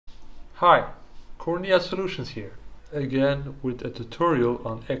Hi, Cornea Solutions here, again with a tutorial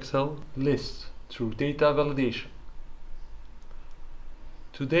on Excel lists through data validation.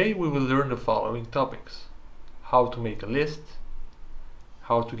 Today we will learn the following topics: how to make a list,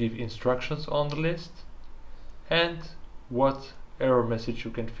 how to give instructions on the list, and what error message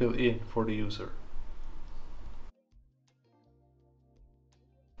you can fill in for the user.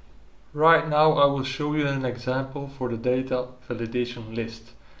 Right now I will show you an example for the data validation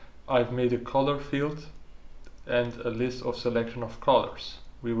list. I've made a color field and a list of selection of colors.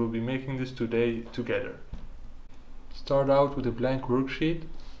 We will be making this today together. Start out with a blank worksheet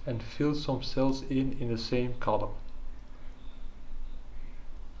and fill some cells in the same column.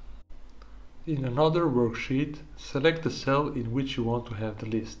 In another worksheet, select the cell in which you want to have the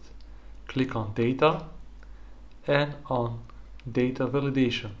list. Click on Data and on Data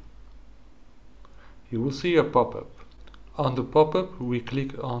Validation. You will see a pop-up. On the pop-up we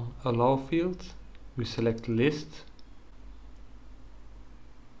click on Allow field, we select List,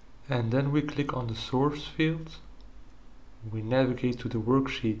 and then we click on the Source field. We navigate to the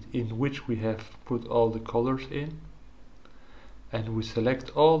worksheet in which we have put all the colors in, and we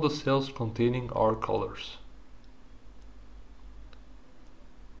select all the cells containing our colors.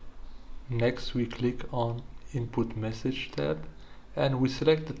 Next we click on Input Message tab and we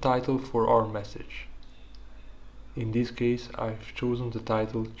select the title for our message. In this case I've chosen the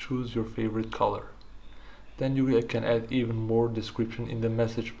title Choose Your Favorite Color. Then you can add even more description in the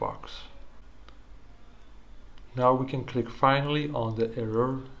message box. Now we can click finally on the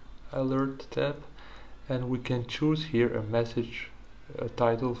Error Alert tab and we can choose here a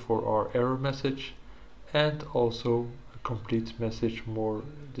title for our error message, and also a complete message, more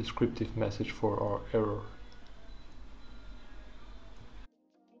descriptive message for our error.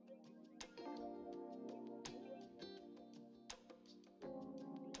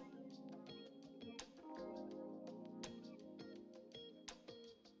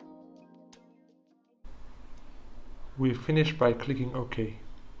 We finish by clicking OK.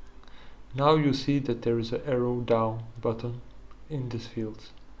 Now you see that there is an arrow down button in this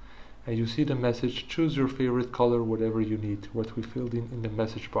field, and you see the message choose your favorite color, whatever you need, what we filled in the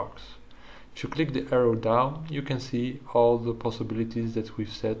message box. If you click the arrow down, you can see all the possibilities that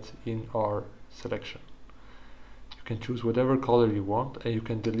we've set in our selection. You can choose whatever color you want, and you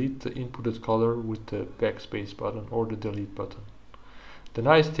can delete the inputted color with the backspace button or the delete button. The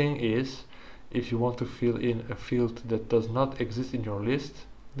nice thing is, if you want to fill in a field that does not exist in your list,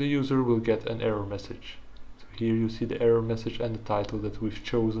 the user will get an error message. So here you see the error message and the title that we've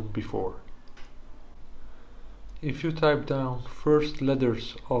chosen before. If you type down first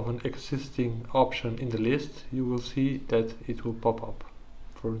letters of an existing option in the list, you will see that it will pop up.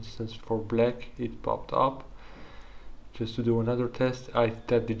 For instance, for black it popped up. Just to do another test, I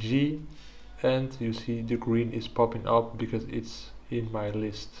tap the G and you see the green is popping up because it's in my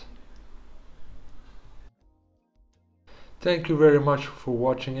list. Thank you very much for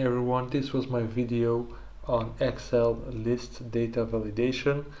watching, everyone. This was my video on Excel list data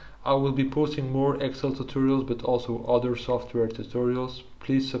validation. I will be posting more Excel tutorials but also other software tutorials.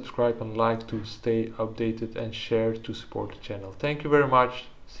 Please subscribe and like to stay updated and share to support the channel. Thank you very much.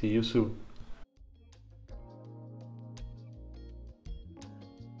 See you soon.